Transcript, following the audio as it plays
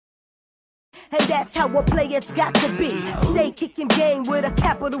and that's how a player's got to be. Stay kicking game with a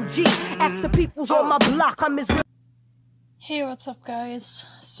capital G. Ask the peoples on my block, I'm as real. Hey, what's up, guys?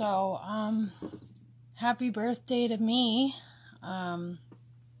 So, happy birthday to me.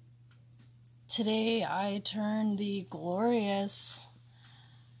 Today I turned the glorious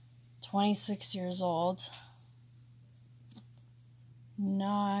 26 years old.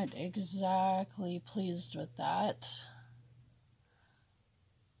 Not exactly pleased with that.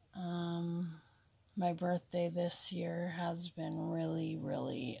 My birthday this year has been really,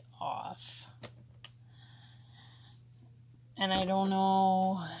 really off. And I don't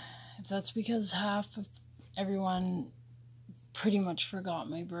know if that's because half of everyone pretty much forgot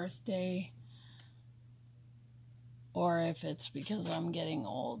my birthday, or if it's because I'm getting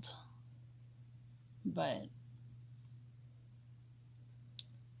old. But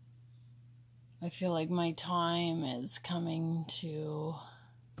I feel like my time is coming to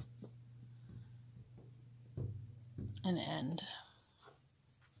an end.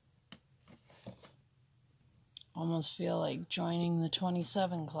 Almost feel like joining the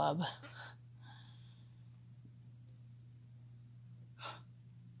 27 Club.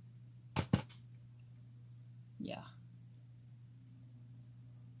 Yeah.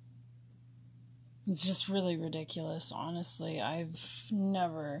 It's just really ridiculous, honestly. I've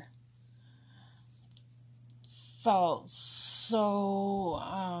never felt so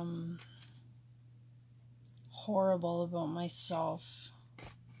horrible about myself.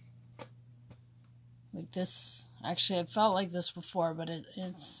 Like this, actually I felt like this before, but it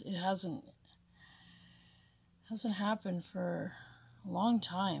hasn't happened for a long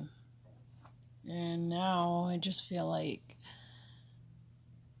time. And now I just feel like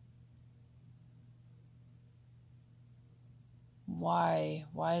why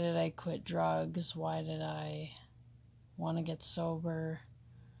did I quit drugs? Why did I want to get sober?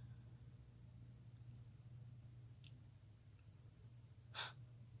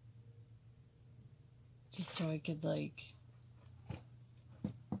 Just so I could,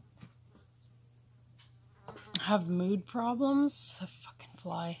 have mood problems? The fucking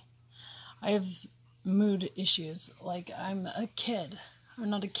fly. I have mood issues. Like, I'm a kid. Or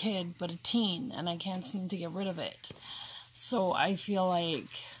not a kid, but a teen, and I can't seem to get rid of it. So I feel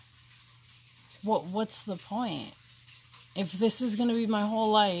like, what's the point? If this is going to be my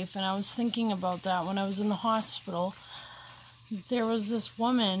whole life, and I was thinking about that when I was in the hospital, there was this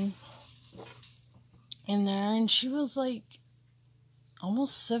woman in there, and she was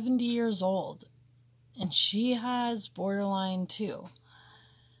almost 70 years old, and she has borderline too,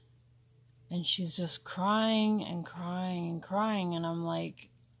 and she's just crying and crying and crying, and I'm like,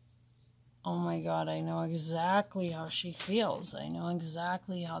 oh my God, I know exactly how she feels. I know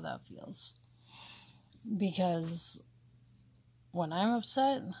exactly how that feels, because when I'm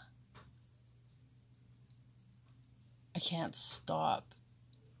upset, I can't stop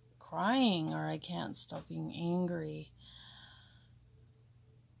crying, or I can't stop being angry.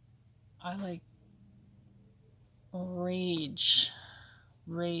 I rage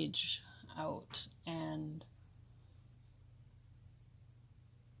out, and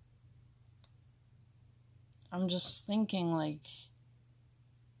I'm just thinking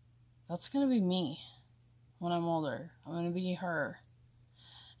that's gonna be me when I'm older. I'm gonna be her,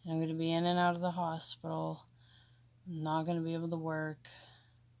 and I'm gonna be in and out of the hospital. I'm not gonna be able to work.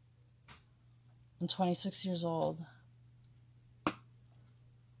 I'm 26 years old,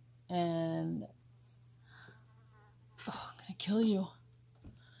 and I'm gonna kill you.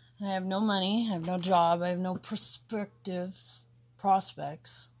 And I have no money, I have no job, I have no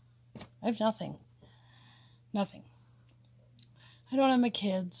prospects. I have nothing. Nothing. I don't have my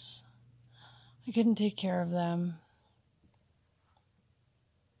kids. I couldn't take care of them.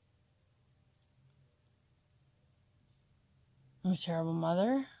 I'm a terrible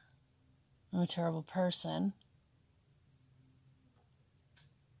mother. I'm a terrible person.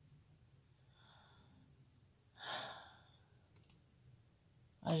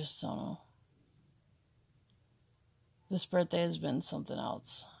 I just don't know. This birthday has been something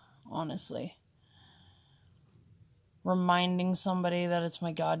else, honestly. Reminding somebody that it's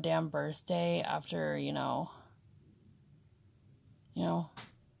my goddamn birthday after, I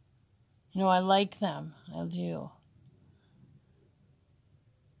like them. I do.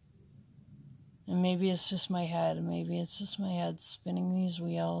 And maybe it's just my head. Maybe it's just my head spinning these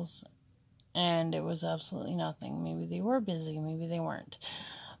wheels. And it was absolutely nothing. Maybe they were busy. Maybe they weren't.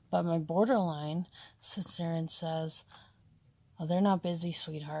 But my borderline sits there and says, oh, they're not busy,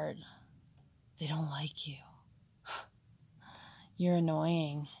 sweetheart. They don't like you. You're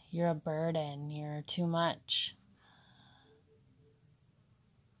annoying. You're a burden. You're too much.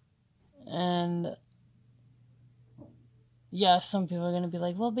 And yeah, some people are going to be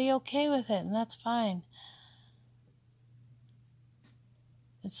like, well, be okay with it, and that's fine.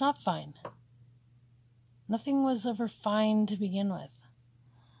 It's not fine. Nothing was ever fine to begin with.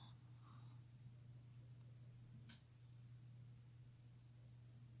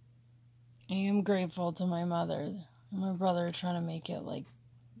 I am grateful to my mother and my brother trying to make it, like,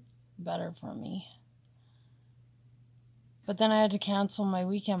 better for me. But then I had to cancel my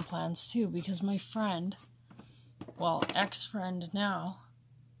weekend plans, too, because my friend, well, ex-friend now,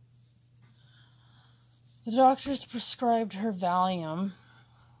 the doctors prescribed her Valium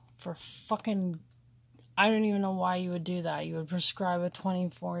for fucking, I don't even know why you would do that. You would prescribe a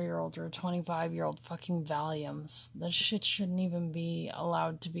 24-year-old or a 25-year-old fucking Valiums. That shit shouldn't even be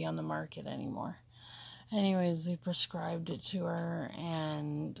allowed to be on the market anymore. Anyways, they prescribed it to her,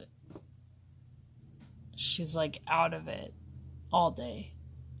 and she's, like, out of it all day.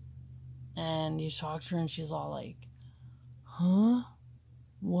 And you talk to her, and she's all like, huh?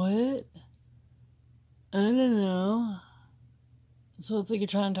 What? I don't know. So it's like you're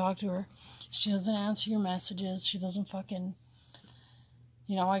trying to talk to her. She doesn't answer your messages. She doesn't fucking...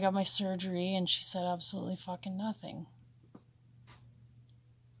 You know, I got my surgery, and she said absolutely fucking nothing.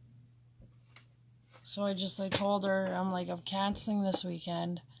 So I told her, I'm like, I'm canceling this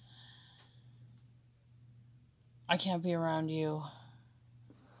weekend. I can't be around you.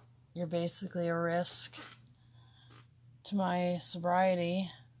 You're basically a risk to my sobriety.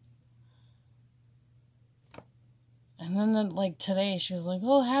 And then, like, today, she was like,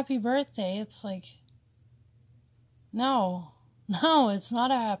 oh, happy birthday. It's like, no, it's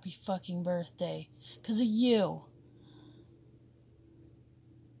not a happy fucking birthday. 'Cause of you.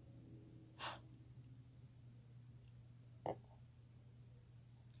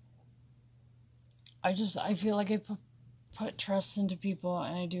 I feel like I put trust into people,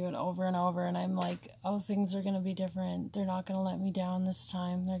 and I do it over and over, and I'm like, oh, things are going to be different. They're not going to let me down this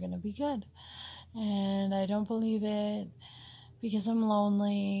time. They're going to be good. And I don't believe it because I'm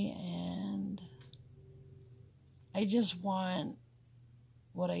lonely, and I just want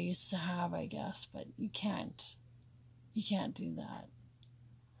what I used to have, I guess, but you can't do that.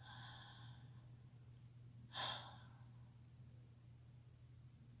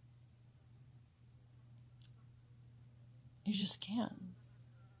 You just can't.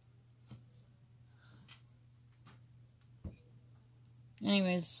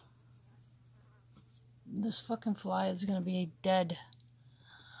 Anyways, this fucking fly is gonna be dead.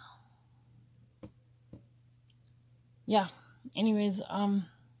 Yeah. Anyways,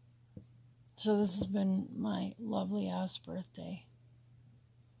 so this has been my lovely ass birthday.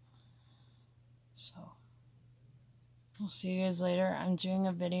 So, we'll see you guys later. I'm doing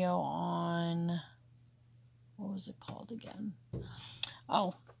a video on, what was it called again?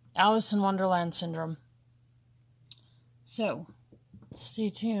 Oh, Alice in Wonderland Syndrome. So, stay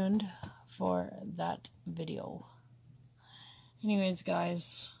tuned for that video. Anyways,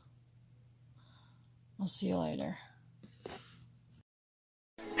 guys, I'll see you later.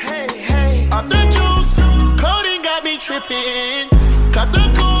 Hey, off the juice, codeine got me tripping. Got the